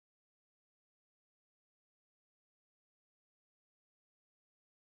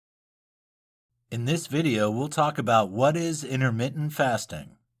In this video, we'll talk about what is intermittent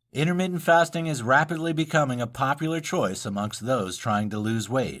fasting. Intermittent fasting is rapidly becoming a popular choice amongst those trying to lose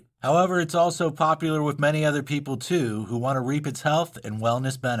weight. However, it's also popular with many other people too who want to reap its health and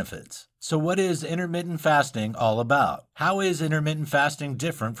wellness benefits. So what is intermittent fasting all about? How is intermittent fasting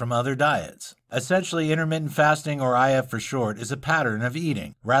different from other diets? Essentially, intermittent fasting, or IF for short, is a pattern of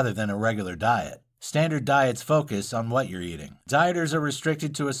eating rather than a regular diet. Standard diets focus on what you're eating. Dieters are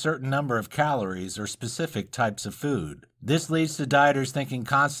restricted to a certain number of calories or specific types of food. This leads to dieters thinking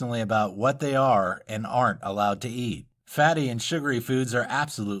constantly about what they are and aren't allowed to eat. Fatty and sugary foods are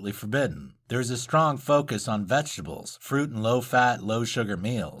absolutely forbidden. There's a strong focus on vegetables, fruit and low-fat, low-sugar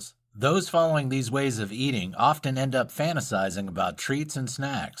meals. Those following these ways of eating often end up fantasizing about treats and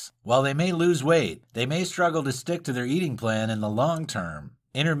snacks. While they may lose weight, they may struggle to stick to their eating plan in the long term.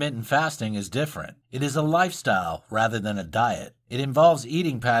 Intermittent fasting is different. It is a lifestyle rather than a diet. It involves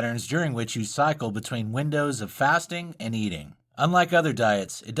eating patterns during which you cycle between windows of fasting and eating. Unlike other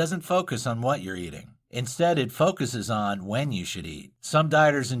diets, it doesn't focus on what you're eating. Instead, it focuses on when you should eat. Some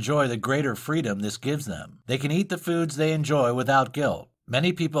dieters enjoy the greater freedom this gives them. They can eat the foods they enjoy without guilt.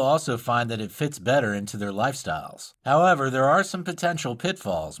 Many people also find that it fits better into their lifestyles. However, there are some potential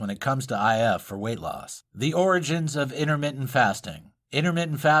pitfalls when it comes to IF for weight loss. The origins of intermittent fasting.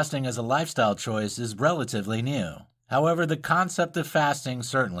 Intermittent fasting as a lifestyle choice is relatively new. However, the concept of fasting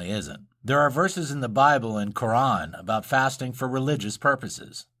certainly isn't. There are verses in the Bible and Quran about fasting for religious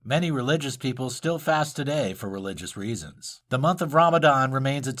purposes. Many religious people still fast today for religious reasons. The month of Ramadan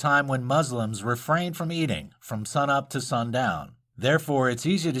remains a time when Muslims refrain from eating from sunup to sundown. Therefore, it's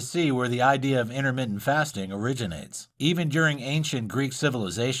easy to see where the idea of intermittent fasting originates. Even during ancient Greek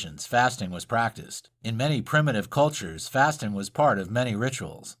civilizations, fasting was practiced. In many primitive cultures, fasting was part of many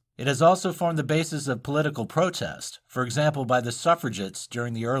rituals. It has also formed the basis of political protest, for example by the suffragettes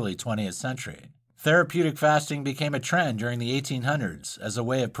during the early 20th century. Therapeutic fasting became a trend during the 1800s as a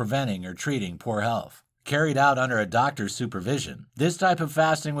way of preventing or treating poor health. Carried out under a doctor's supervision, this type of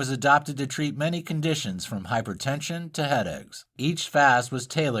fasting was adopted to treat many conditions from hypertension to headaches. Each fast was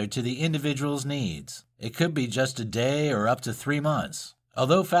tailored to the individual's needs. It could be just a day or up to 3 months.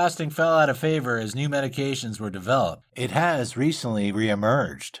 Although fasting fell out of favor as new medications were developed, it has recently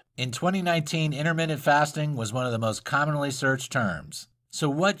reemerged. In 2019, intermittent fasting was one of the most commonly searched terms. So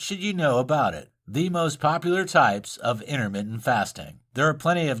what should you know about it? The most popular types of intermittent fasting. There are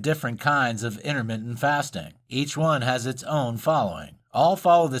plenty of different kinds of intermittent fasting. Each one has its own following. All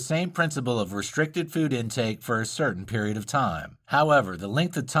follow the same principle of restricted food intake for a certain period of time. However, the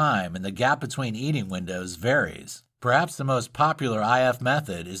length of time and the gap between eating windows varies. Perhaps the most popular IF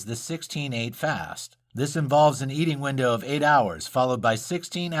method is the 16-8 fast. This involves an eating window of 8 hours followed by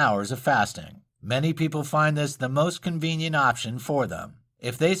 16 hours of fasting. Many people find this the most convenient option for them.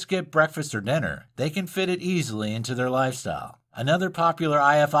 If they skip breakfast or dinner, they can fit it easily into their lifestyle. Another popular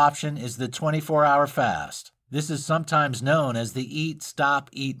IF option is the 24-hour fast. This is sometimes known as the eat, stop,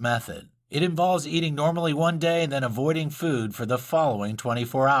 eat method. It involves eating normally one day and then avoiding food for the following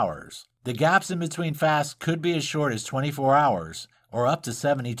 24 hours. The gaps in between fasts could be as short as 24 hours or up to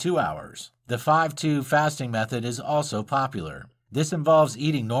 72 hours. The 5-2 fasting method is also popular. This involves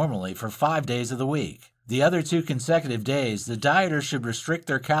eating normally for 5 days of the week. The other 2 consecutive days, the dieter should restrict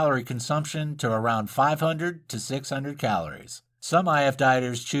their calorie consumption to around 500 to 600 calories. Some IF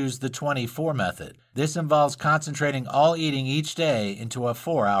dieters choose the 24 method. This involves concentrating all eating each day into a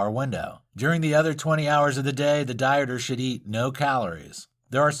 4-hour window. During the other 20 hours of the day, the dieter should eat no calories.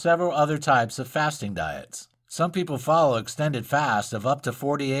 There are several other types of fasting diets. Some people follow extended fasts of up to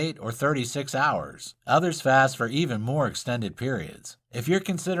 48 or 36 hours. Others fast for even more extended periods. If you're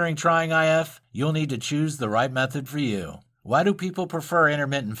considering trying IF, you'll need to choose the right method for you. Why do people prefer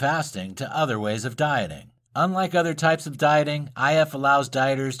intermittent fasting to other ways of dieting? Unlike other types of dieting, IF allows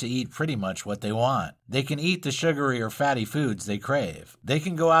dieters to eat pretty much what they want. They can eat the sugary or fatty foods they crave. They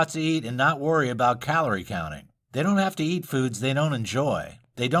can go out to eat and not worry about calorie counting. They don't have to eat foods they don't enjoy.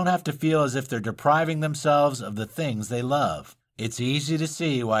 They don't have to feel as if they're depriving themselves of the things they love. It's easy to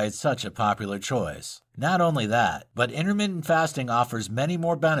see why it's such a popular choice. Not only that, but intermittent fasting offers many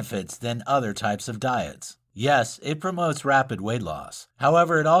more benefits than other types of diets. Yes, it promotes rapid weight loss.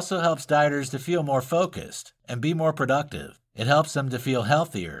 However, it also helps dieters to feel more focused and be more productive. It helps them to feel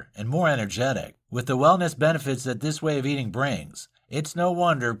healthier and more energetic. With the wellness benefits that this way of eating brings, it's no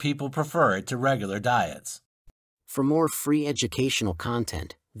wonder people prefer it to regular diets. For more free educational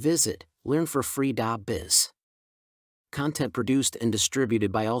content, visit learnforfree.biz. Content produced and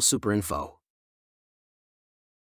distributed by AllSuperInfo.